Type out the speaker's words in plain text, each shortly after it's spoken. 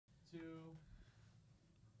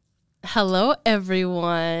Hello,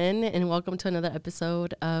 everyone, and welcome to another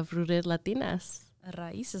episode of Rooted Latinas.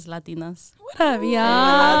 Raíces Latinas. What up,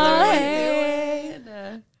 y'all? Hey.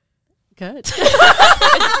 Good.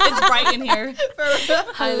 It's bright in here.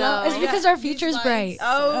 I know. It's because our future's bright.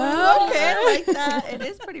 Oh, okay. I like that. It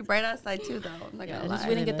is pretty bright outside, too, though. I'm not going to lie.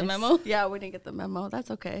 We didn't get the memo. Yeah, we didn't get the memo.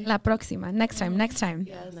 That's okay. La próxima. Next time.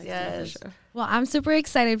 Yes. For sure. Well, I'm super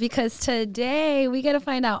excited because today we get to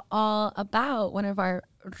find out all about one of our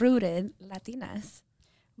rooted Latinas.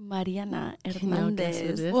 Mariana Can y'all guess who it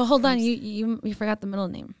Hernandez. is? Well, hold on. You forgot the middle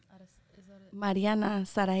name. Mariana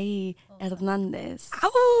Sarai Hernandez.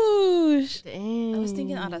 Ouch. Dang. I was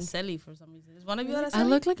thinking Araceli for some reason. Is one of you Araceli? I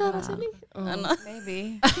look like Araceli? I don't know.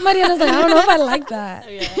 Maybe. Mariana's like, I don't know if I like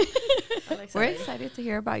that. Yeah. We're excited to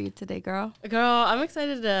hear about you today, girl. Girl, I'm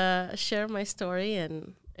excited to share my story,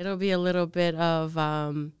 and it'll be a little bit of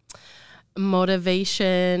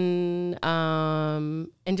motivation and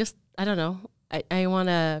just, I don't know. I want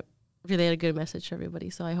to relay a good message to everybody,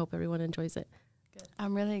 so I hope everyone enjoys it.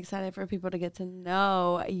 I'm really excited for people to get to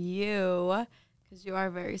know you because you are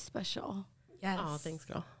very special. Yes. Oh, thanks,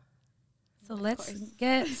 girl. So let's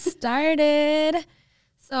get started.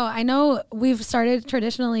 So I know we've started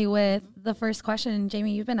traditionally with the first question.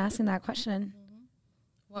 Jamie, you've been asking that question.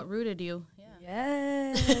 What rooted you? Yeah.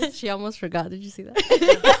 Yes. She almost forgot. Did you see that?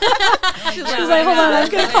 She's like, hold on, I'm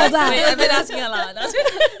going to call that. Wait, I've been asking a lot.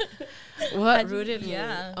 What rooted me?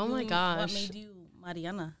 Yeah. Oh, my gosh. What made you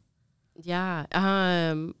Mariana? Yeah.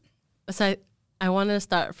 So I want to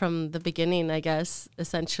start from the beginning, I guess,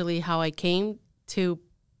 essentially how I came to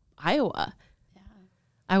Iowa. Yeah.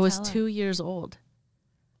 I was Tell her. 2 years old.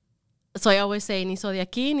 So I always say, ni soy de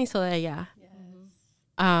aquí, ni soy de allá.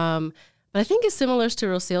 But I think it's similar to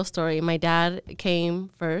Rosil's story. My dad came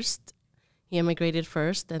first. He immigrated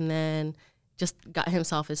first and then just got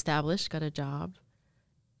himself established, got a job.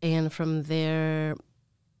 And from there,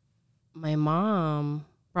 my mom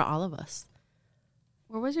brought all of us.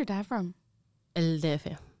 Where was your dad from? El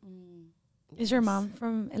DF. Is your mom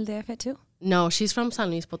from El DF too? No, she's from San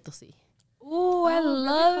Luis Potosí. Oh, I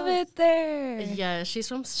love it there. Yeah, she's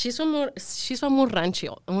from un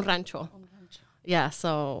rancho. Yeah,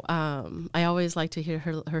 so I always like to hear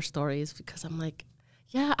her stories because I'm like,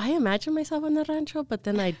 yeah, I imagine myself in the rancho, but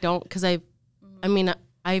then I don't because I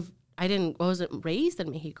wasn't raised in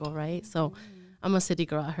Mexico, right? So I'm a city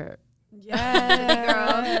girl at heart.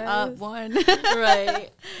 Yeah, Girl, one.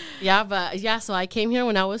 Right. Yeah, so I came here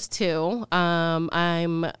when I was 2.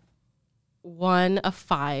 I'm one of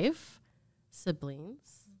 5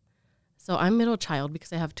 siblings. So I'm middle child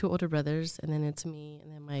because I have 2 older brothers, and then it's me,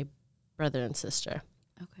 and then my brother and sister.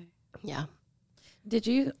 Okay. Yeah. Did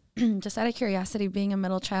you, just out of curiosity, being a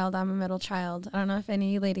middle child, I'm a middle child. I don't know if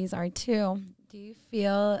any ladies are too. Do you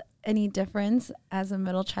feel any difference as a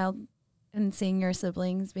middle child in seeing your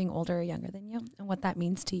siblings being older or younger than you and what that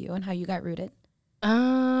means to you and how you got rooted?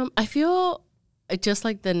 I feel just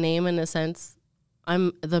like the name in a sense,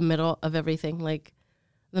 I'm the middle of everything, like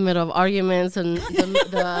the middle of arguments and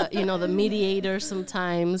the mediator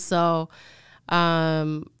sometimes. So,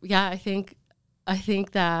 yeah, I think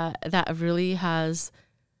that really has,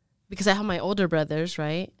 because I have my older brothers,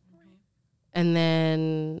 right? And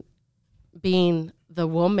then being the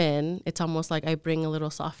woman, it's almost like I bring a little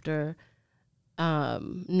softer,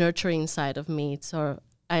 nurturing side of me. So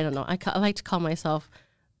I don't know. I like to call myself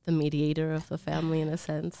the mediator of the family in a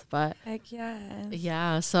sense, but Heck yes.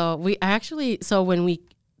 yeah. So the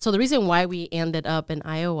reason why we ended up in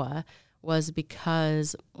Iowa was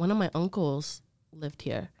because one of my uncles lived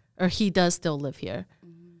here, or he does still live here.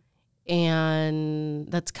 And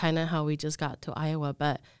that's kind of how we just got to Iowa.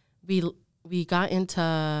 But we got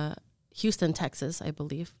into Houston, Texas, I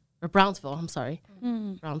believe, or Brownsville. I'm sorry,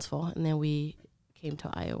 Brownsville, and then we came to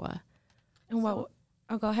Iowa. And what?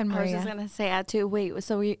 Oh, go ahead, I was Maria. just going to say, too. Wait,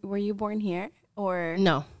 so were you born here? Or?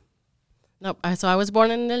 No, nope. So I was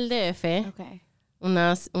born in el DF, Okay.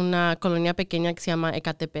 una colonia pequeña que se llama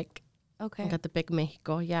Ecatepec, Okay. Ecatepec,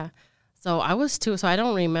 Mexico. Yeah. So I was 2, so I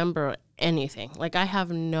don't remember anything. Like I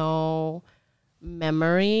have no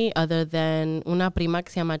memory other than una prima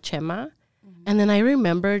que se llama Chema. And then I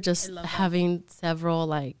remember just having several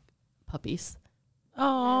like puppies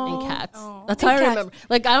and cats. Oh. That's how I remember.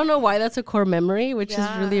 Like I don't know why that's a core memory, which is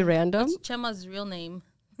really random. Chema's real name.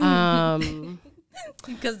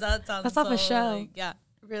 Because that sounds That's off a show. Like, yeah.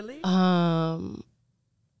 Really?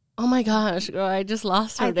 Oh my gosh, girl, I just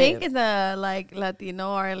lost her I name. think in the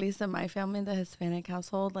Latino, or at least in my family, in the Hispanic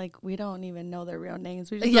household, we don't even know their real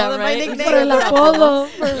names. We just know them by nicknames. Por el apodo.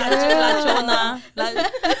 La chona.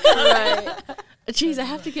 Right. Jeez, I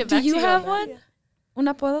have to get back to you. Do you have on that. one? Un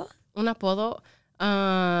apodo? Un apodo.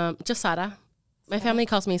 Just Sara. My family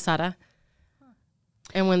calls me Sara.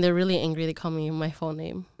 And when they're really angry, they call me my full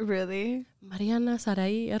name. Really? Mariana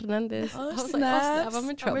Sarai Hernandez. Oh, I was snaps. I'm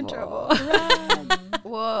in trouble.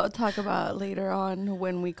 We'll talk about later on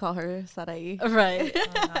when we call her Sarai. Right.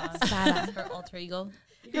 Sara. Her alter ego.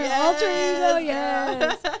 Your alter ego,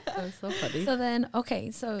 yes. That was so funny. So then,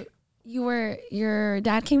 okay, so your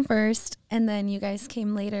dad came first, and then you guys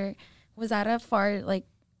came later. Was that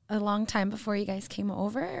a long time before you guys came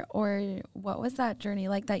over, or what was that journey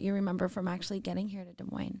like that you remember from actually getting here to Des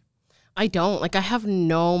Moines? I don't. Like, I have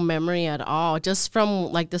no memory at all. Just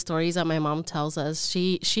from, like, the stories that my mom tells us.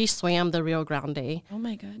 She swam the Rio Grande. Oh,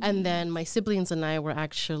 my goodness. And then my siblings and I were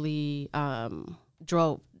actually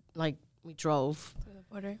drove. We drove. To the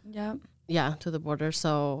border. Yep. Yeah, to the border.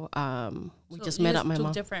 So we So just you met guys up my took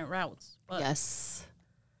mom. different routes. But Yes.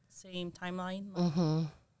 Same timeline. Mm-hmm.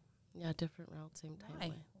 Yeah, different route, same Why?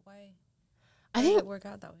 timeline. Why? I Why did think, it work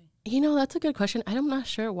out that way? that's a good question. I'm not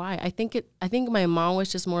sure why. I think my mom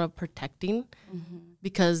was just more of protecting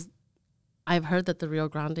because I've heard that the Rio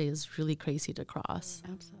Grande is really crazy to cross.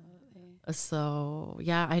 Absolutely. So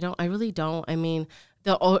yeah, I really don't. I mean,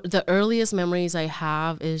 the earliest memories I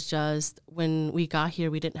have is just when we got here,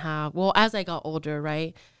 we didn't have, well, as I got older,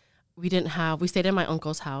 right? We stayed in my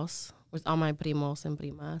uncle's house with all my primos and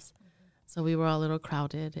primas. So we were all a little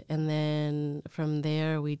crowded. And then from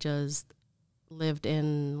there, we just lived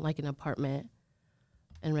in like an apartment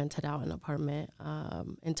and rented out an apartment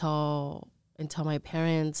until my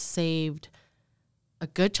parents saved a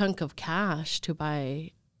good chunk of cash to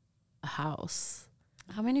buy a house.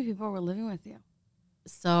 How many people were living with you?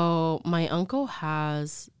 So my uncle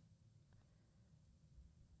has,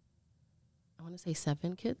 I want to say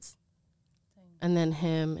 7 kids. And then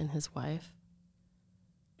him and his wife.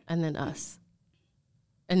 And then us.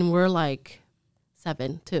 And we're like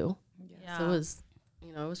 7 too. Yeah. So it was,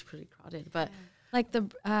 it was pretty crowded. But Like the,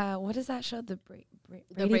 what is that show? The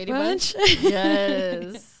the Brady Bunch?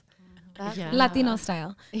 yes. Yeah. Latino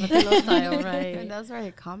style. Latino style, And right. that was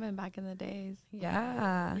very common back in the days.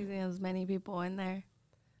 Yeah. Using as many people in there.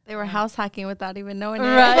 They were house hacking without even knowing it.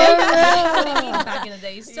 Right. Back in the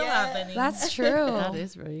day, still happening. That's true. That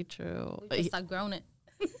is very true. We just start growing it.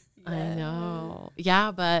 I know.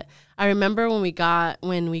 Yeah, but I remember when we got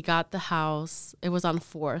the house, it was on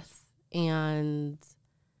 4th and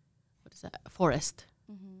what is that? Forest.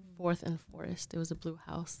 4th and Forest. It was a blue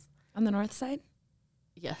house. On the north side?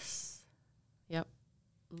 Yes. Yep.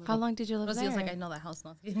 How long did you live Rosie there? was like, I know that house.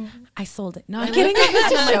 Not I sold it. No, I'm kidding.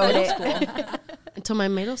 Until my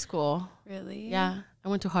middle school. Really? Yeah. I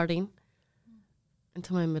went to Harding.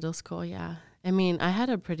 Until my middle school, yeah. I mean, I had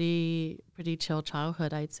a pretty chill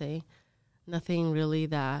childhood, I'd say. Nothing really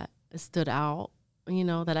that stood out,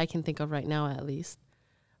 that I can think of right now at least.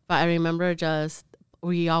 But I remember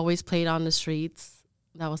we always played on the streets.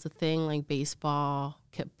 That was the thing, like baseball,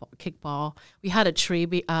 kickball. We had a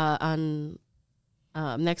tree on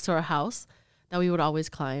next to our house that we would always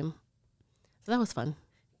climb. So that was fun.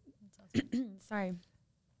 Sorry.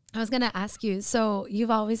 I was going to ask you, so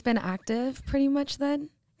you've always been active pretty much then?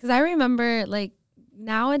 Because I remember, like,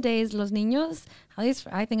 nowadays, los niños, at least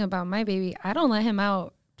I think about my baby, I don't let him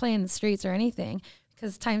out play in the streets or anything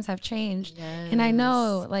because times have changed. Yes. And I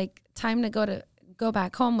know, like, time to go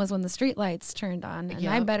back home was when the street lights turned on, and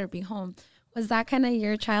I better be home. Was that kind of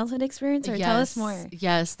your childhood experience, or tell us more?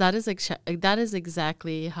 Yes, that is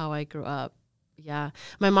exactly how I grew up. Yeah.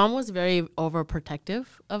 My mom was very overprotective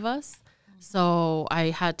of us. So I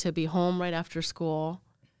had to be home right after school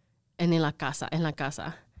and en la casa.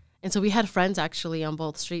 And so we had friends actually on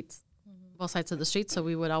both sides of the street. So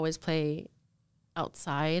we would always play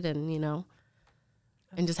outside and,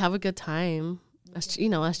 and just have a good time as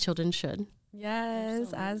children should.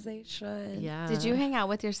 Yes, as they should. Yeah. Did you hang out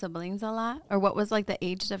with your siblings a lot? Or what was like the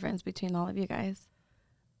age difference between all of you guys?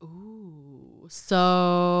 Ooh.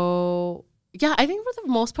 So, yeah, I think for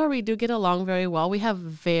the most part, we do get along very well. We have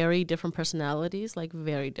very different personalities, We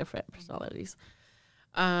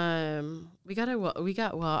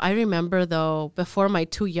got well. I remember, though, before my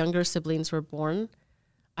 2 younger siblings were born,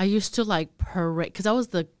 I used to, parade. Because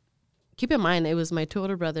keep in mind, it was my 2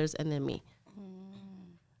 older brothers and then me.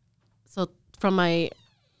 So from my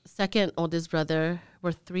second oldest brother,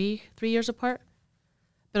 we're 3 years apart.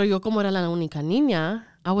 Pero yo como era la única niña,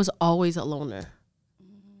 I was always a loner.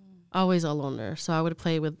 Always a loner. So I would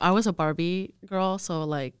I was a Barbie girl. So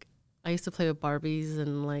I used to play with Barbies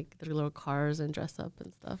and their little cars and dress up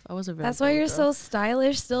and stuff. I was a very That's why you're girl. so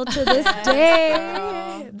stylish still to this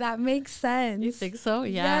day. That makes sense. You think so?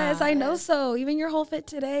 Yeah. Yes, I know so. Even your whole fit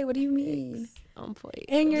today. What do you mean? on point.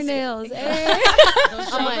 And your nails. Hey.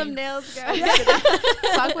 Show them nails, girl.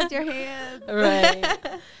 Talk with your hands. Right.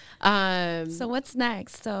 So what's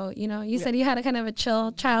next? So, you said you had a kind of a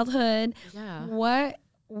chill childhood. Yeah.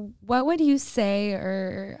 What would you say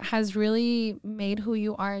or has really made who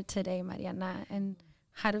you are today, Mariana? And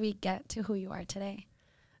how do we get to who you are today?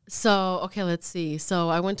 So, okay, let's see. So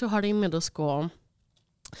I went to Harding Middle School.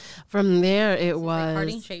 From there, it was... Like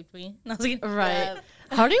Harding shaped me. Right. Yeah.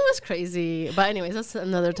 Harding was crazy. But anyways, that's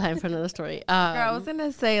another time for another story. Girl, I was going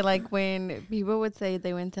to say, like, when people would say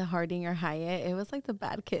they went to Harding or Hyatt, it was like the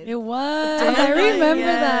bad kids. It was. I remember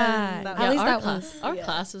that. Yeah, At least our that class, was. Our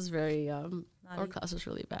class is very... our class is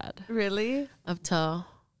really bad. Really? Up to...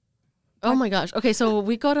 Oh, my gosh. Okay, so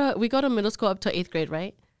we go to middle school up to 8th grade,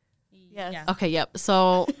 right? Yes. Yeah. Okay, yep.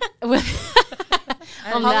 So...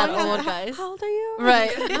 I'm that old, guys. How old are you?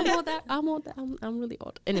 Right. I'm old. I'm really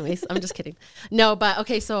old. Anyways, I'm just kidding. No, but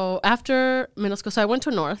okay. So after middle school, so I went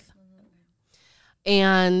to North,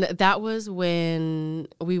 and that was when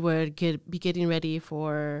we would be getting ready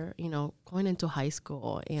for going into high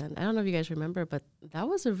school. And I don't know if you guys remember, but that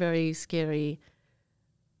was a very scary,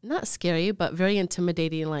 not scary, but very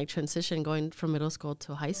intimidating like transition going from middle school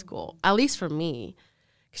to high school. At least for me,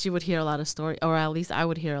 because you would hear a lot of stories, or at least I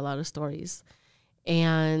would hear a lot of stories.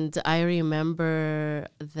 And I remember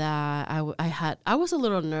that I was a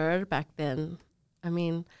little nerd back then. I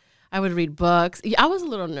mean, I would read books. Yeah, I was a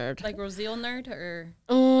little nerd. Like Rocio nerd or?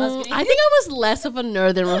 I think I was less of a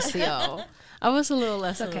nerd than Rocio. I was a little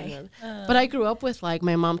less of a nerd. But I grew up with like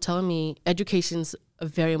my mom telling me education's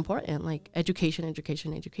very important. Like education,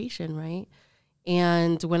 right?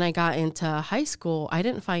 And when I got into high school, I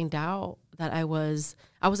didn't find out that I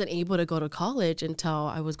wasn't able to go to college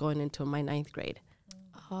until I was going into my 9th grade.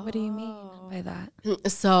 What do you mean by that?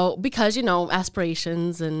 So because,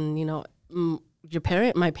 aspirations and,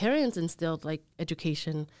 my parents instilled like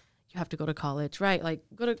education, you have to go to college, right? Like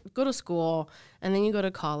go to school and then you go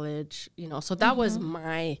to college, so that was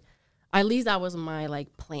at least that was my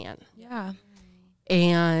like plan. Yeah.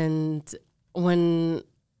 And when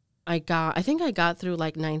I think I got through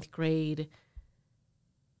like 9th grade.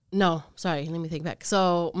 No, sorry, let me think back.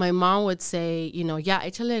 So my mom would say, ya,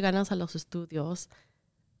 échale ganas a los estudios.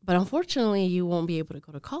 But unfortunately, you won't be able to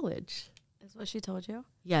go to college. Is what she told you?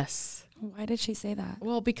 Yes. Why did she say that?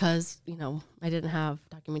 Well, because, I didn't have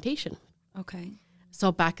documentation. Okay.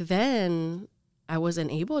 So back then, I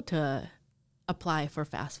wasn't able to apply for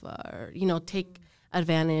FAFSA or, take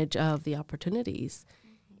advantage of the opportunities.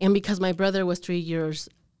 And because my brother was 3 years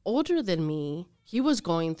older than me, he was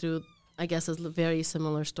going through, I guess, a very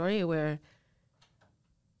similar story where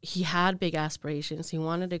he had big aspirations. He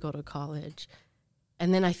wanted to go to college.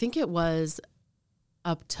 And then I think it was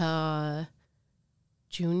up to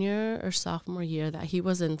junior or sophomore year that he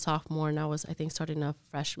was in sophomore and I was, I think, starting a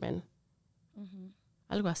freshman.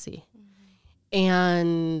 Algo así.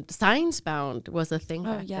 And Science Bound was a thing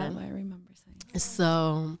back then. I remember saying.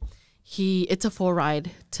 So it's a full ride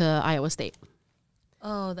to Iowa State.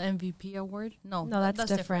 Oh, the MVP award? No, that's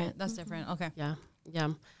different. That's different. Okay. Yeah.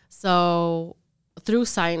 So through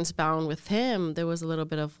Science Bound with him, there was a little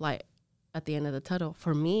bit of light at the end of the tunnel,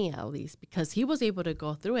 for me at least, because he was able to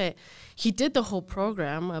go through it. He did the whole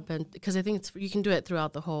program up, and because I think you can do it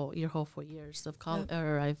throughout your whole 4 years of college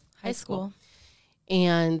or high school.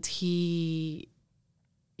 And he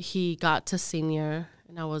got to senior,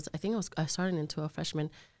 and I started into a freshman,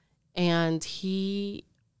 and they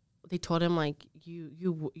told him like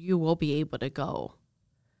you will be able to go.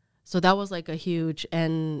 So that was like a huge,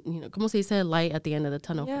 and como se dice, light at the end of the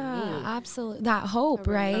tunnel for me. Yeah, absolutely. That hope,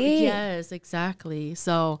 right? Yes, exactly.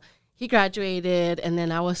 So he graduated, and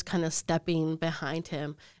then I was kind of stepping behind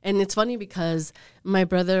him. And it's funny because my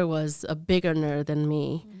brother was a bigger nerd than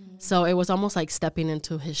me. So it was almost like stepping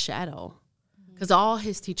into his shadow. Because all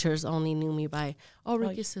his teachers only knew me by,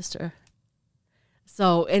 Ricky's sister.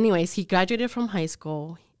 So anyways, he graduated from high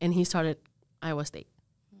school, and he started Iowa State.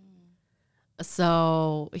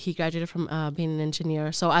 So he graduated from being an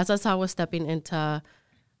engineer. So as I was stepping into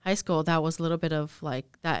high school, that was a little bit of like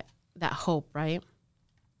that hope, right?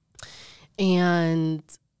 And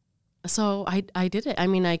so I did it. I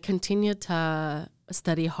mean, I continued to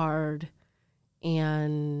study hard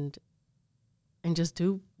and just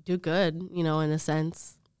do good, in a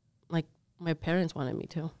sense, like my parents wanted me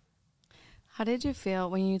to. How did you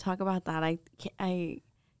feel when you talk about that? I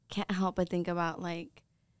can't help but think about like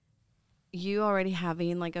you already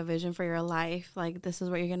having like a vision for your life, like this is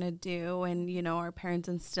what you're gonna do, and our parents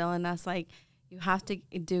instill in us like you have to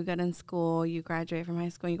do good in school, you graduate from high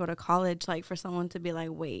school, you go to college, like for someone to be like,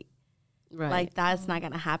 wait, right, like that's not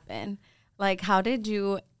gonna happen. like, how did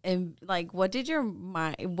you, like, what did your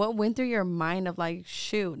mind, what went through your mind of like,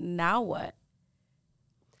 shoot, now what?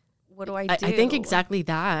 What do I do? I think exactly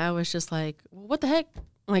that. I was just like, what the heck?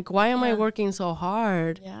 Like, why am I working so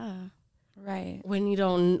hard? Yeah. Right.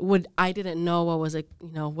 When I didn't know what was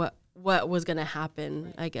what was going to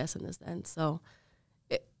happen, I guess, in this end. So,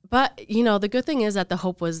 but, the good thing is that the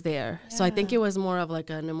hope was there. Yeah. So I think it was more of like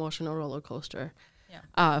an emotional roller coaster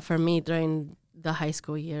for me during the high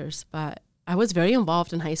school years. But I was very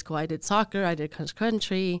involved in high school. I did soccer. I did cross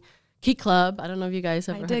country, Key Club. I don't know if you guys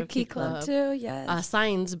ever heard of Key Club too. Yes.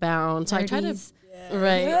 Science Bound. So I tried to,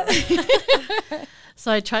 right.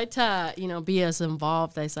 So I tried to, be as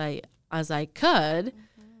involved as I could.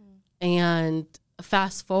 And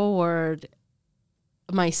fast forward,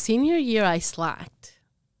 my senior year, I slacked.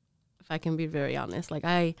 If I can be very honest, like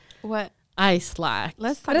I slacked.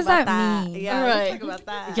 Let's talk what does about that mean? Yeah, right. let's talk about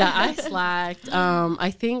that. Yeah, I slacked. I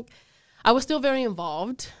think I was still very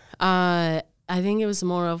involved. I think it was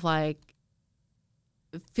more of like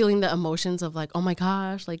feeling the emotions of like, oh my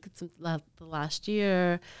gosh, like it's the last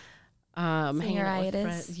year.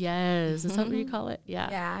 Señoritas. Yes, is that what you call it? Yeah.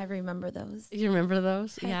 Yeah, I remember those. You remember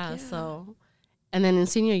those? Heck Yeah. yeah. So, and then in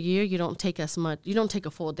senior year, you don't take as much. You don't take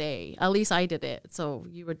a full day. At least I did it. So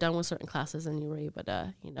you were done with certain classes and you were able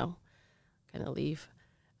to, kind of leave.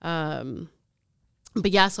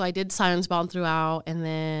 But yeah, so I did Science Bound throughout, and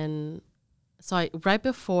then right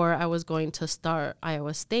before I was going to start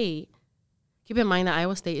Iowa State. Keep in mind that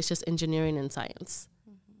Iowa State is just engineering and science,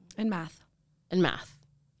 and math.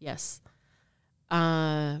 Yes.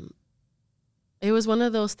 It was one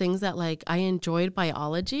of those things that like I enjoyed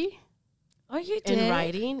biology. Oh, you did? And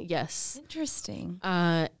writing, yes. Interesting.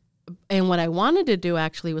 And what I wanted to do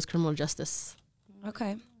actually was criminal justice.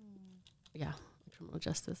 Okay. Yeah, criminal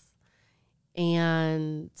justice.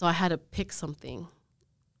 And so I had to pick something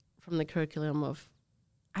from the curriculum of.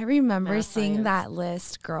 I remember seeing science. that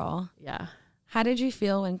list, girl. Yeah. How did you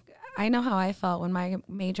feel when, I know how I felt when my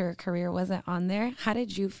major career wasn't on there. How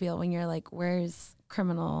did you feel when you're like, where's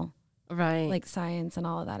criminal, right, like science and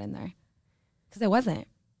all of that in there? Because it wasn't.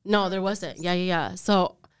 No, there wasn't. Yeah.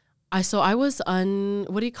 So I was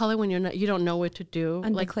what do you call it when you don't know what to do?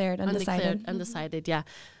 Undeclared, undecided. Undecided, yeah.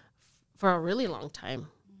 For a really long time.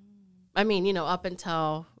 I mean, up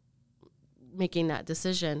until making that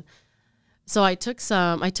decision. So I took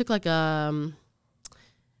like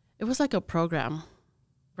it was like a program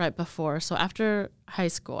right before. So after high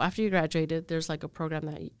school, after you graduated, there's like a program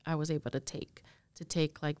that I was able to take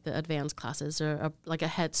like the advanced classes or like a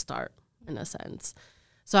head start in a sense.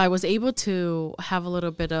 So I was able to have a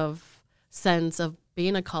little bit of sense of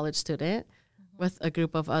being a college student with a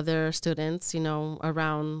group of other students,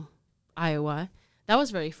 around Iowa. That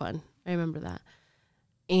was very fun. I remember that.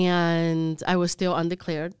 And I was still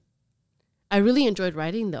undeclared. I really enjoyed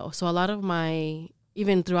writing though. So a lot of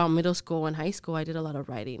even throughout middle school and high school, I did a lot of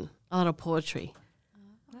writing, a lot of poetry.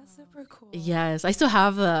 That's super cool. Yes, I still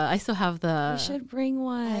have the. You should bring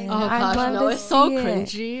one. Oh gosh, no, it's so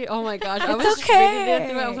cringy. Oh my gosh, I was It's okay. reading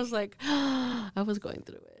it through. I was like, I was going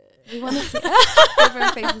through it. We want to see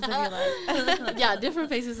different phases of your life. Yeah, different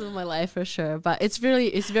phases of my life for sure. But it's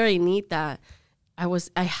very neat that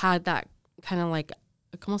I had that kind of like,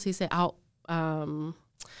 ¿cómo se dice? Out, kind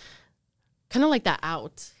of like that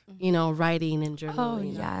out, writing and journaling. Oh,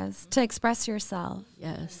 yes. To express yourself.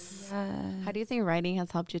 Yes. How do you think writing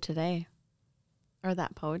has helped you today? Or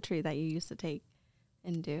that poetry that you used to take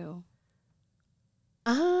and do?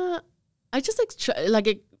 I just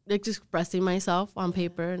like expressing myself on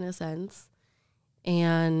paper in a sense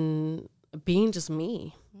and being just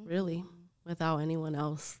me, really, without anyone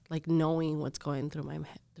else, like knowing what's going through my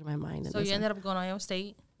mind. So you ended up going to Iowa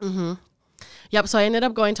State? Mm-hmm. Yep. So I ended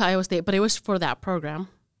up going to Iowa State, but it was for that program.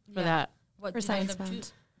 What For did you end Science up Bound.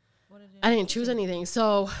 choose? I didn't choose anything.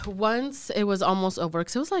 So once it was almost over,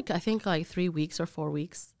 because it was I think 3 weeks or 4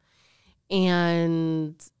 weeks,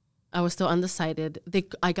 and I was still undecided.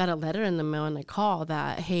 I got a letter in the mail and a call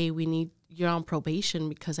that, hey, you're on probation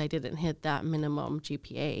because I didn't hit that minimum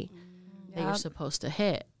GPA that you're supposed to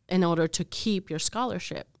hit in order to keep your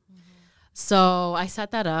scholarship. So I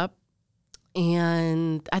set that up.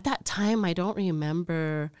 And at that time, I don't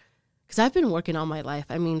remember, because I've been working all my life.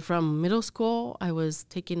 I mean, from middle school, I was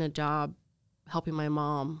taking a job helping my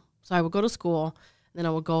mom. So I would go to school, then I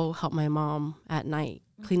would go help my mom at night,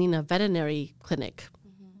 cleaning a veterinary clinic.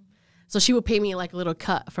 So she would pay me like a little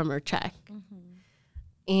cut from her check.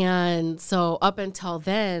 And so up until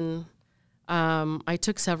then, I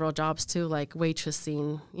took several jobs too, like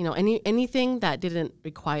waitressing, anything that didn't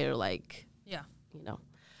require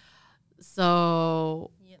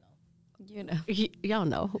So You know. Y'all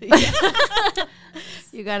know.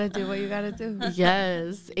 You got to do what you got to do.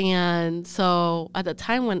 Yes. And so at the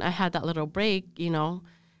time when I had that little break, you know,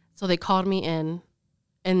 so they called me in,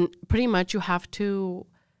 and pretty much you have to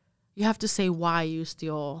say why you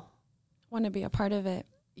still Want to be a part of it.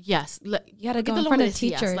 yes. You had to go in front of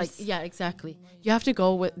teachers. Like, yeah, exactly. You have to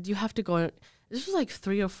go. This was like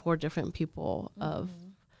 3 or 4 different people of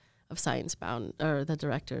Science Bound, or the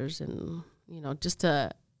directors, and, you know, just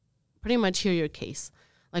to pretty much hear your case,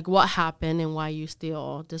 like what happened and why you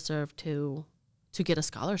still deserve to get a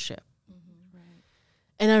scholarship. Right.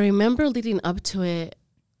 And I remember leading up to it,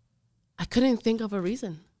 I couldn't think of a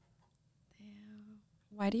reason.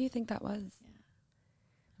 Why do you think that was?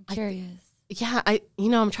 I'm curious.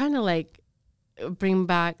 I'm trying to like bring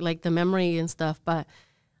back like the memory and stuff, but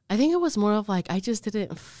I think it was more of like I just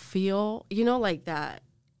didn't feel, you know, like that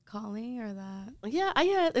Calling or that?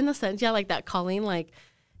 yeah, in a sense, yeah, like that calling, like,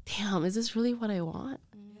 damn, is this really what I want?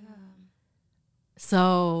 Yeah.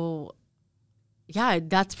 So yeah,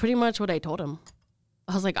 that's pretty much what I told him.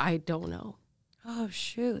 I was like, I don't know. Oh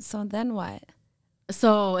shoot. So then what?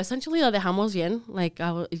 So essentially, lo dejamos bien. Like,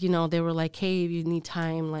 they were like, hey, if you need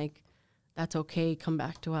time, like, that's okay. Come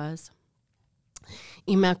back to us.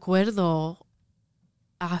 Y me acuerdo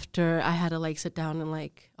after I had to like sit down and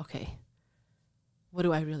like, okay, what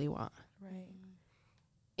do I really want? Right.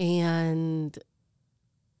 And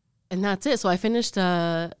that's it. So I finished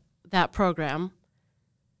that program,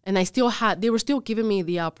 and they were still giving me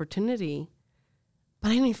the opportunity,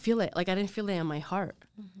 but I didn't feel it. Like, I didn't feel it in my heart.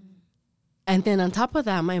 And then on top of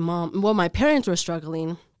that, my parents were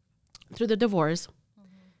struggling through the divorce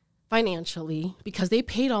financially, because they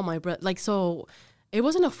paid all my so it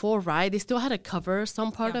wasn't a full ride. They still had to cover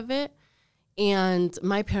some part of it. And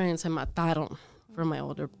my parents had mataron for my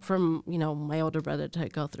older brother to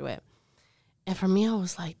go through it. And for me, I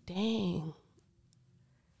was like, dang,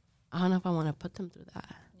 I don't know if I want to put them through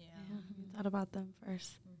that. Yeah. You thought about them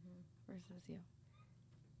first versus you.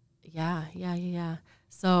 Yeah.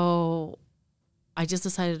 So I just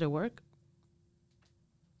decided to work.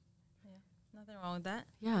 Nothing wrong with that.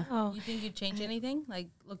 Yeah. Oh. You think you'd change anything? Like,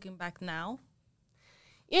 looking back now?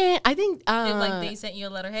 Yeah, I think... if, like, they sent you a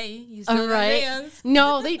letter, hey, you still got right. hands.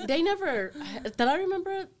 No, they never... That I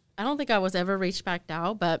remember, I don't think I was ever reached back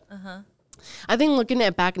out, but I think looking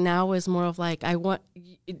at back now is more of like,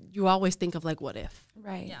 you always think of like, what if?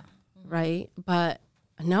 Right. Yeah. Right? But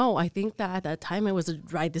no, I think that at that time it was the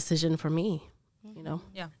right decision for me, you know?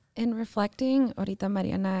 Yeah. In reflecting, Señorita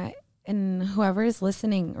Mariana, and whoever is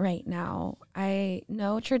listening right now, I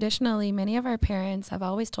know traditionally many of our parents have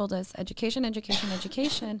always told us education, education,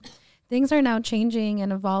 education. Things are now changing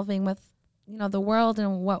and evolving with, you know, the world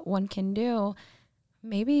and what one can do.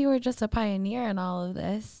 Maybe you were just a pioneer in all of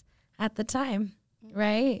this at the time,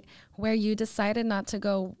 right? Where you decided not to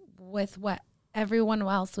go with what everyone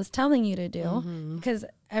else was telling you to do, because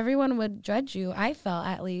everyone would judge you. I felt,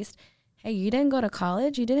 at least, hey, you didn't go to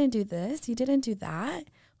college, you didn't do this, you didn't do that.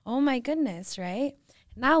 Oh my goodness, right?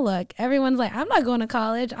 Now look, everyone's like, I'm not going to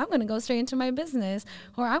college, I'm going to go straight into my business,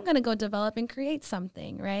 or I'm going to go develop and create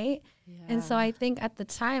something, right? Yeah. And so I think at the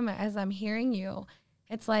time, as I'm hearing you,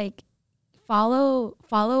 it's like,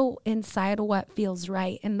 follow inside what feels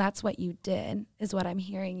right, and that's what you did, is what I'm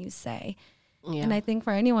hearing you say. Yeah. And I think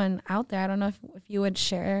for anyone out there, I don't know if you would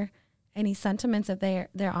share any sentiments if they're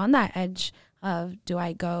on that edge of, do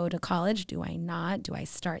I go to college? Do I not? Do I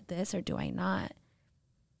start this or do I not?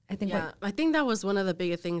 I think I think that was one of the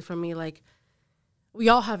biggest things for me. Like, we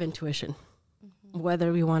all have intuition,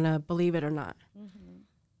 whether we want to believe it or not.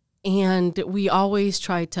 And we always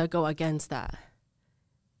try to go against that.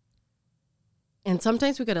 And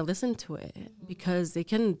sometimes we got to listen to it, because it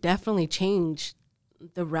can definitely change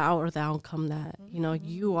the route or the outcome that, you know,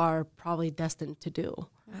 you are probably destined to do.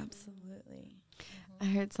 Absolutely. I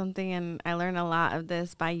heard something, and I learned a lot of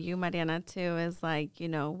this by you, Mariana, too, is like, you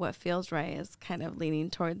know, what feels right is kind of leaning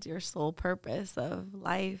towards your sole purpose of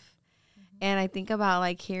life. And I think about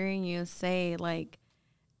like hearing you say like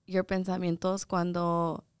your pensamientos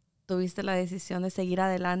cuando tuviste la decisión de seguir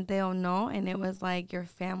adelante o no, and it was like your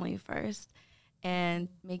family first and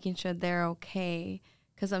making sure they're okay,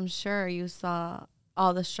 because I'm sure you saw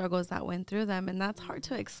all the struggles that went through them, and that's hard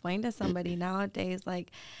to explain to somebody nowadays, like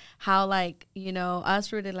how, like, you know,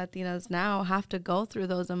 us rooted Latinas now have to go through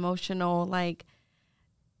those emotional like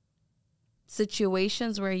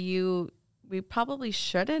situations where we probably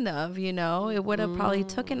shouldn't have, you know, it would have probably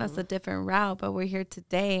taken us a different route, but we're here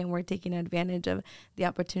today and we're taking advantage of the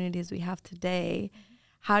opportunities we have today.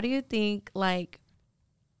 How do you think like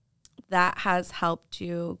that has helped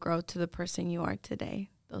you grow to the person you are today,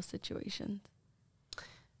 those situations?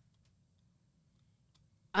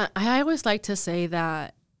 I always like to say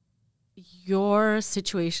that your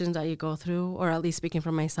situations that you go through, or at least speaking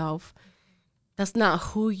for myself, that's not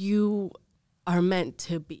who you are meant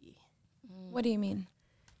to be. What do you mean?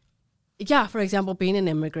 Yeah, for example, being an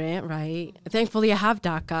immigrant, right? Thankfully, I have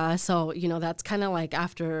DACA, so, that's kind of like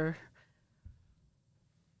after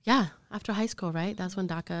high school, right? That's when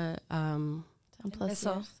DACA 10 plus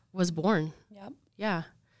years. was born. Yep. Yeah.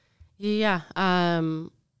 Yeah.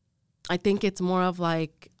 I think it's more of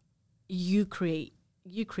like you create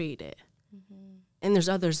it. And there's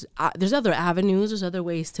other avenues, there's other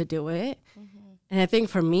ways to do it. And I think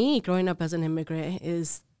for me, growing up as an immigrant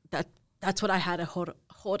is that's what I had to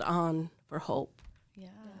hold on for hope.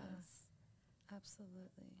 Yes.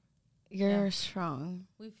 Absolutely. You're strong.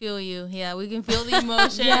 We feel you. Yeah, we can feel the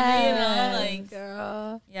emotion. Like,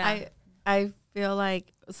 girl. Yeah. I feel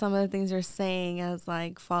like some of the things you're saying is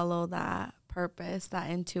like follow that purpose,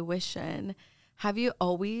 that intuition. Have you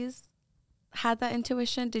always had that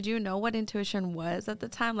intuition? Did you know what intuition was at the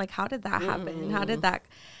time? Like, how did that happen? How did that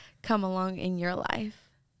come along in your life?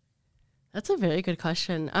 That's a very good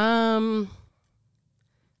question. I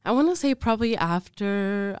want to say probably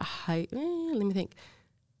after let me think.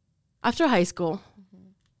 After high school.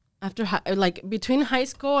 Like between high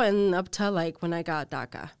school and up to like when I got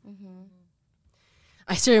DACA.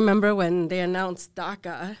 I still remember when they announced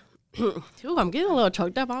DACA. Ooh, I'm getting a little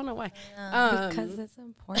choked up. I don't know why. Because it's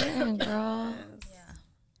important, girl. yeah.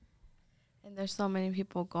 And there's so many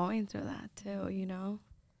people going through that too,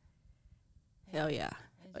 Hell yeah.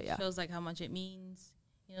 It just shows like how much it means,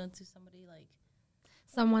 to somebody like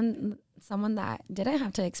someone that didn't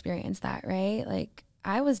have to experience that, right? Like,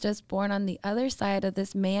 I was just born on the other side of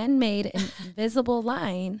this man-made invisible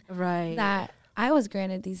line, right? That I was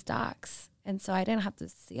granted these docs, and so I didn't have to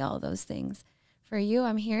see all those things. For you,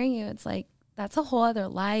 I'm hearing you. It's like that's a whole other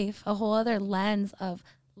life, a whole other lens of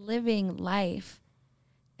living life,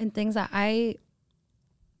 and things that I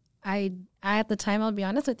at the time, I'll be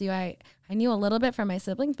honest with you, I knew a little bit from my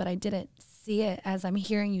siblings, but I didn't see it as I'm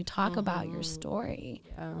hearing you talk about your story.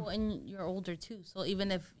 Yeah. Well, and you're older too, so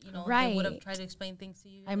even if Right. they would have tried to explain things to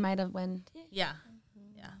you, I might have went. yeah.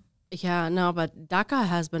 Yeah, no, but DACA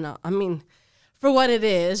has been, for what it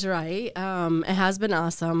is, right? It has been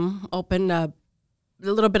awesome. Opened up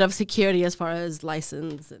a little bit of security as far as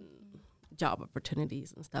license and job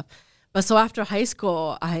opportunities and stuff. But so after high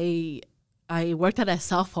school, I worked at a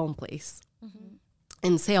cell phone place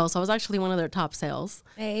in sales. So I was actually one of their top sales.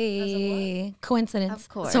 Hey, coincidence. Of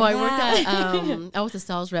course. So I worked at, I was a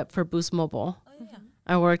sales rep for Boost Mobile. Oh yeah.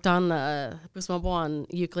 I worked on the Boost Mobile on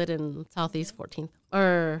Euclid and Southeast 14th.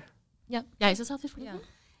 Yep. Yeah, it's a Southeast 14th. Yeah.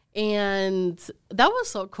 And that was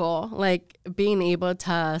so cool, like being able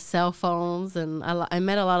to sell phones. And I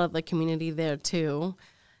met a lot of the community there too.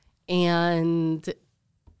 And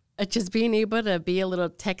just being able to be a little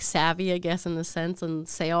tech savvy, I guess, in the sense, and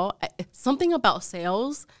something about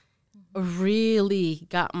sales really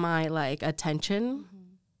got my attention.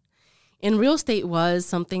 And real estate was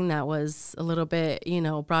something that was a little bit,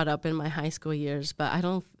 brought up in my high school years, but I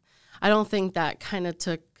don't think that kind of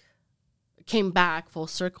came back full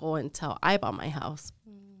circle until I bought my house.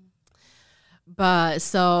 But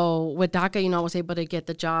so with DACA, I was able to get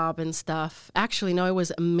the job and stuff. Actually, no, it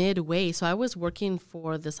was midway. So I was working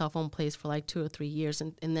for the cell phone place for like 2 or 3 years,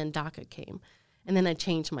 and then DACA came. And then I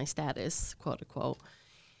changed my status, quote unquote.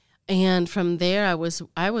 And from there, I was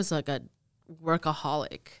like a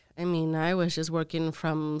workaholic. I was just working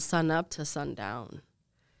from sun up to sundown.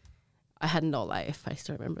 I had no life. I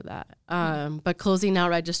still remember that. But closing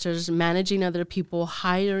out registers, managing other people,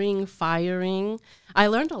 hiring, firing. I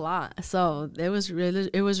learned a lot. So it was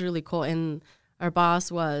really cool. And our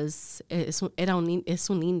boss was, es un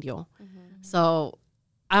indio. So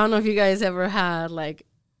I don't know if you guys ever had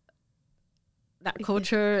that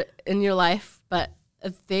culture in your life, but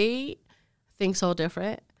they think so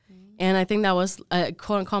different. And I think that was,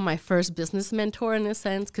 quote unquote, my first business mentor in a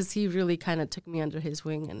sense, because he really kind of took me under his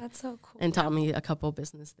wing That's so cool. and taught me a couple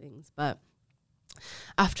business things. But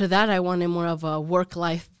after that, I wanted more of a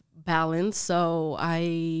work-life balance. So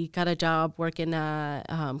I got a job working at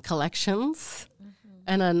collections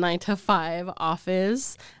and a 9-to-5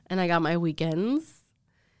 office, and I got my weekends.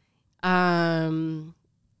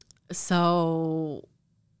 So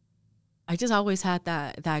I just always had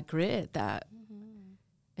that grit, that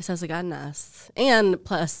esas ganas, and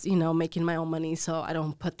plus, making my own money, so I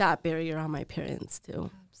don't put that barrier on my parents too.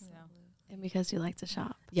 It Because you like to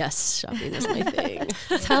shop. Yes, shopping is my thing.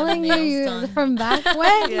 Telling you from back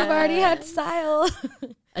when you've already had style.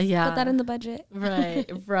 Yeah. Put that in the budget. Right.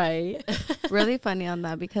 Really funny on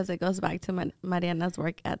that because it goes back to Mariana's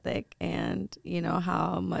work ethic and, you know,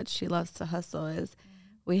 how much she loves to hustle is.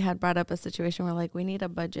 We had brought up a situation where, like, we need a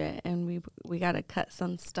budget and we got to cut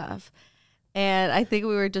some stuff. And I think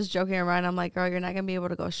we were just joking around. I'm like, girl, you're not going to be able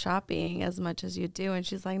to go shopping as much as you do. And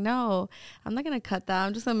she's like, no, I'm not going to cut that.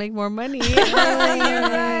 I'm just going to make more money. You're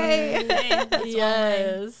right.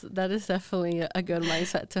 Yes, that is definitely a good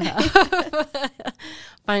mindset to have.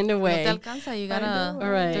 Find a way. No te alcanza. You gotta,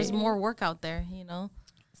 right. There's more work out there, you know?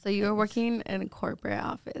 So you were working in a corporate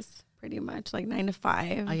office pretty much, like 9 to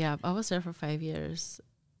 5. Yeah, I was there for 5 years.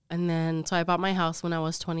 And then, so I bought my house when I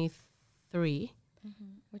was 23.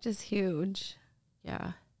 Which is huge.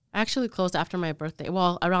 Yeah. I actually closed after my birthday.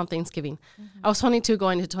 Well, around Thanksgiving. I was 22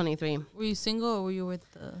 going to 23. Were you single or were you with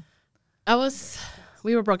the...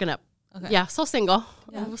 We were broken up. Okay. Yeah, so single.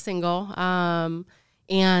 Yeah. I was single.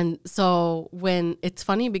 And so when, it's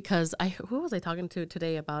funny because who was I talking to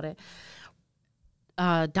today about it?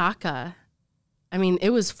 DACA. I mean,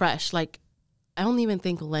 it was fresh. Like, I don't even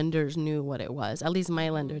think lenders knew what it was. At least my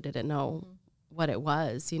lender didn't know what it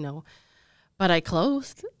was, you know. But I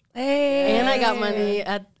closed. Hey. And I got money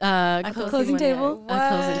at closing table? At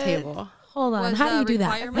closing table. Hold on. Was How do you do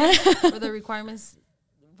that? Were the requirements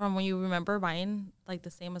from when you remember buying like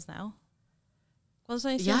the same as now? ¿Cuántos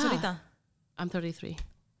años tienes ahorita? I'm 33.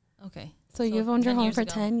 Okay. So you've owned your 10 home years for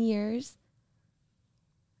ago. 10 years?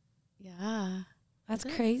 Yeah. That's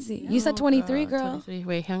crazy. You said 23, girl. 23.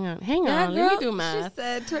 Wait, hang on. Yeah, Let me girl. do math. She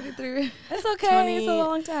said 23. It's okay. It's a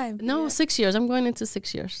long time. No, 6 years. I'm going into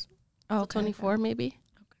 6 years. Oh, So 24 maybe. Okay.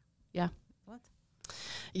 Yeah. What?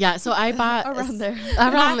 Yeah, so I bought Around there.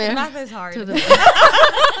 Around there. Math is hard.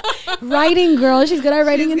 Writing, girl. She's good at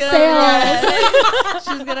writing and sales.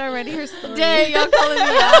 She's good at writing her story. Dang, y'all calling me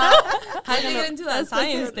out. How did you get into that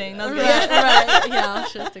science thing? That's Right. Yeah, I'll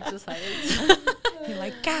just stick to science. You're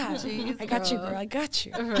like, God, Jeez, I got you, girl. girl. I got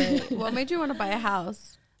you. Right. What made you want to buy a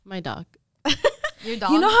house? My dog. Your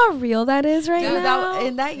dog. You know how real that is right Dude, now?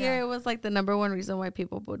 in that year, it was like the number one reason why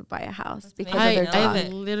people would buy a house because of I their dog.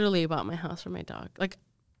 it. literally bought my house for my dog. Like,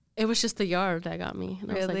 it was just the yard that got me.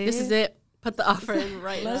 And I was like, Really? this is it. Put the offer in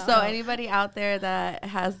right now. So anybody out there that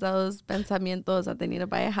has those pensamientos that they need to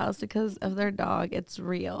buy a house because of their dog, it's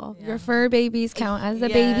real. Your fur babies count as the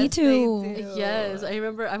Yes, baby they too. do. Yes, I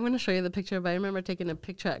remember. I'm going to show you the picture, but I remember taking a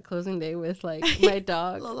picture at closing day with like my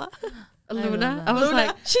dog, Lola. Luna. I was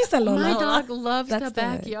like, She said my Lola. dog loves That's the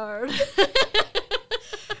backyard.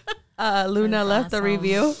 Luna That's left the awesome.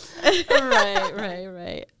 review.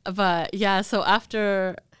 right. But yeah, so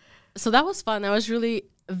that was fun. I was really,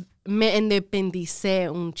 me independicé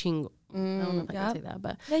un chingo. I don't know if I can say that,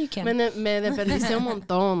 but Yeah, you can. me independicé un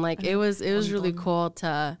montón. Like it was really cool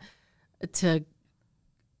to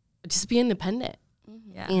just be independent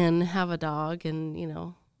Yeah. and have a dog and, you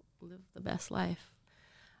know, live the best life.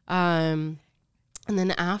 And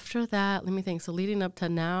then after that, let me think. So leading up to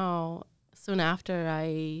now, soon after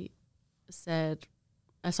I said,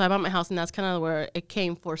 so I bought my house, and that's kind of where it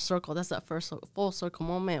came full circle. That's that first full circle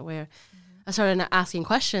moment where I started asking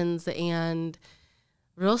questions, and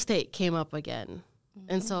real estate came up again.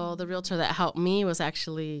 And so the realtor that helped me was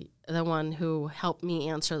actually the one who helped me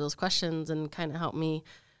answer those questions and kind of helped me,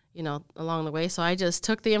 you know, along the way. So I just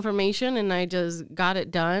took the information and I just got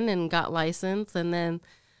it done and got licensed, and then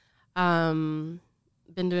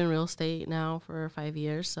been doing real estate now for 5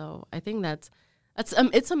 years. So I think that's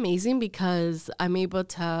it's amazing because I'm able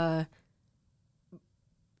to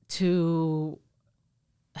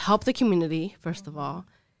help the community first of all,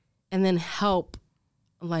 and then help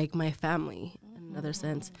like my family in another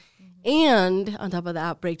sense, and on top of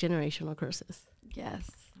that, break generational curses.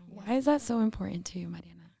 Yes. Why is that so important to you,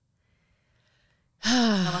 Mariana?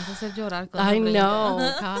 I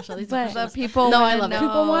know. Gosh, all these But The people No, wanna I love it.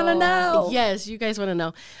 People want to know. Yes, you guys want to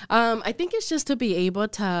know. I think it's just to be able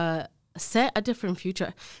to set a different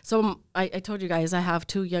future. So I told you guys I have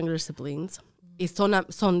 2 younger siblings.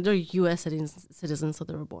 They're U.S. citizens, so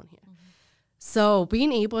they were born here. So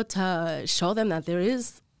being able to show them that there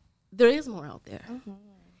is more out there,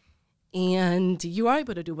 and you are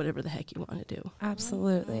able to do whatever the heck you want to do.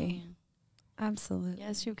 Absolutely. Absolutely.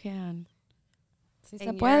 Yes, you can. Sí se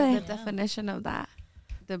And puede. you're the definition of that.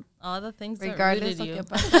 All the things Regardless that of rooted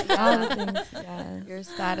qué you. pasa, All the things, yes. your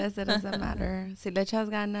status, it doesn't matter. Si le echas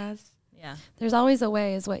ganas. Yeah. There's always a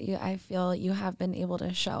way is what I feel you have been able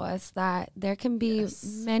to show us, that there can be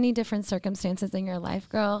many different circumstances in your life,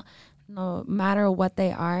 girl, no matter what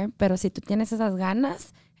they are, pero si tú tienes esas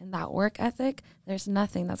ganas and that work ethic, there's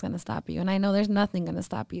nothing that's going to stop you. And I know there's nothing going to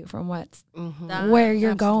stop you from where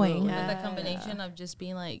you're going. But the combination of just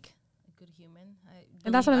being like a good human.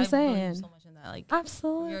 And that's what I'm I believe saying. so much in that. Like,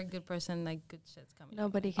 Absolutely. if you're a good person, like good shit's coming.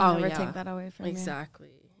 Nobody can ever yeah. take that away from you. Exactly.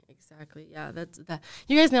 Yeah, that's that.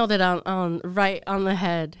 You guys nailed it on right on the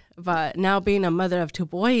head. But now being a mother of 2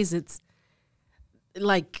 boys, it's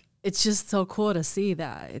like it's just so cool to see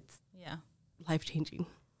that it's life changing.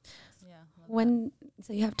 Yeah.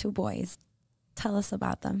 So you have 2 boys. Tell us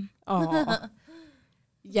about them. Oh,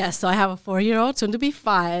 yes. So I have a 4-year-old, soon to be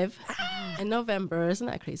 5, in November. Isn't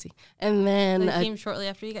that crazy? And then So came shortly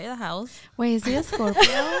after you got the house. Wait, is he a Scorpio?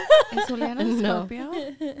 Is Juliana a No.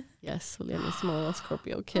 Scorpio? yes, Juliana is my little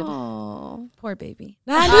Scorpio kid. Oh, Poor baby.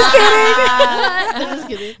 Nah, I'm just kidding. I'm just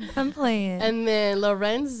kidding. I'm playing. And then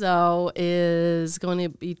Lorenzo is going to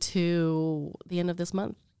be 2 the end of this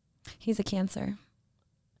month. He's a Cancer.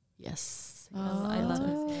 Yes. I love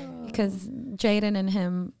his hair. Because Jaden and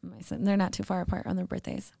him, my son, they're not too far apart on their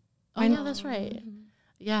birthdays. Oh, yeah, that's right.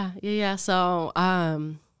 Yeah. So,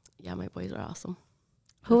 my boys are awesome.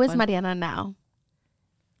 who They're is fun. Mariana now?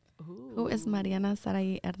 Ooh. Who is Mariana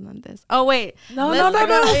Sarai Hernandez? Oh, wait. No. Yeah.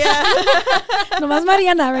 No más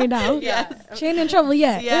Mariana right now. Yes. She ain't in trouble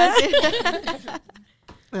yet.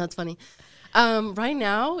 That's funny. Right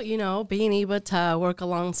now, being able to work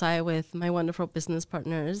alongside with my wonderful business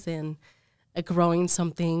partners and growing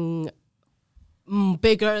something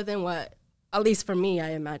bigger than what, at least for me, I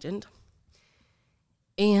imagined.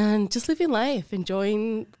 And just living life,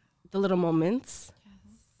 enjoying the little moments,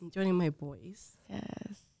 enjoying my boys,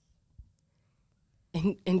 Yes.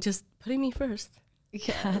 and just putting me first.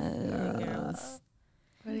 Yes.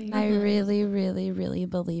 I really, really, really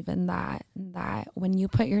believe in that when you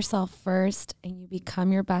put yourself first and you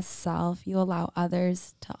become your best self, you allow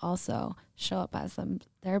others to also show up as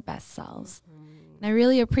their best selves. And I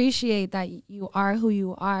really appreciate that you are who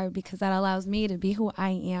you are, because that allows me to be who I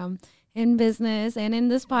am in business and in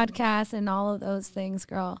this podcast and all of those things,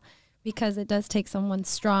 girl, because it does take someone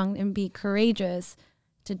strong and be courageous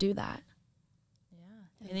to do that.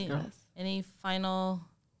 Yeah. Any final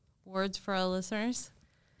words for our listeners?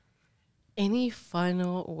 Any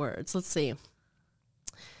final words? Let's see.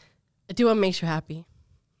 Do what makes you happy.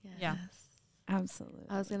 Yeah. Absolutely.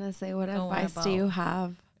 I was going to say, what Don't worry advice do you about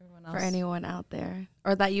have Everyone for else. anyone out there?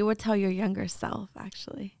 Or that you would tell your younger self,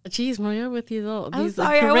 actually? Jeez, Maria, with these I'm these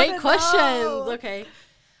sorry, I great wanna questions. know. Okay.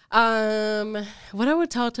 What I would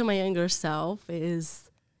tell to my younger self is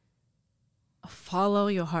follow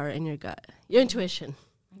your heart and your gut, your intuition.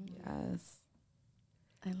 Yes.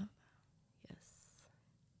 I love Yes.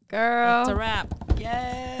 Girl. That's a wrap.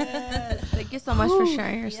 Yes. Thank you so much for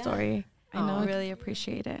sharing your story. I know. I really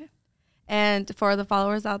appreciate it. And for the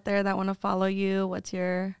followers out there that want to follow you, what's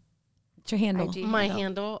your What's your handle? IG My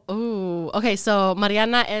handle. Oh, okay. So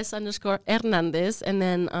Mariana S_Hernandez, and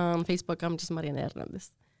then on Facebook I'm just Mariana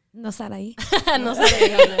Hernandez. No Sarai. No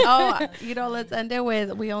sé. Oh, let's end it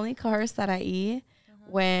with, we only call her Sarai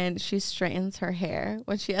when she straightens her hair,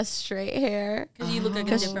 when she has straight hair. Because you look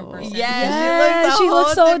like a different person. Yes, she she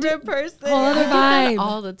looks looks so different person. Whole other vibe.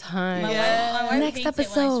 all the time. My Yes. wife Next hates it when I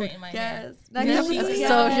episode. straighten my hair. Yes. Next Next Really? episode.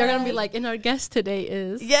 So if you're gonna be like, and our guest today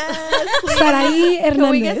is Yes, please. Sarai Can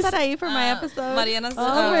we get Hernandez. Sarai for my episode? Mariana's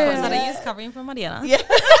yeah. Sarai is covering for Mariana. Yeah.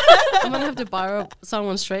 I'm gonna have to borrow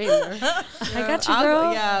someone's straightener. I got you,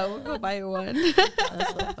 girl. Yeah, we'll go buy you one.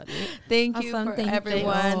 That's so funny. Thank you Awesome. for Thank you.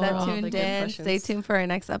 everyone Thanks for that all the tuned good in. questions. Stay tuned for our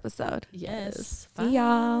next episode. Yes. See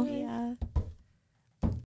y'all. Yeah.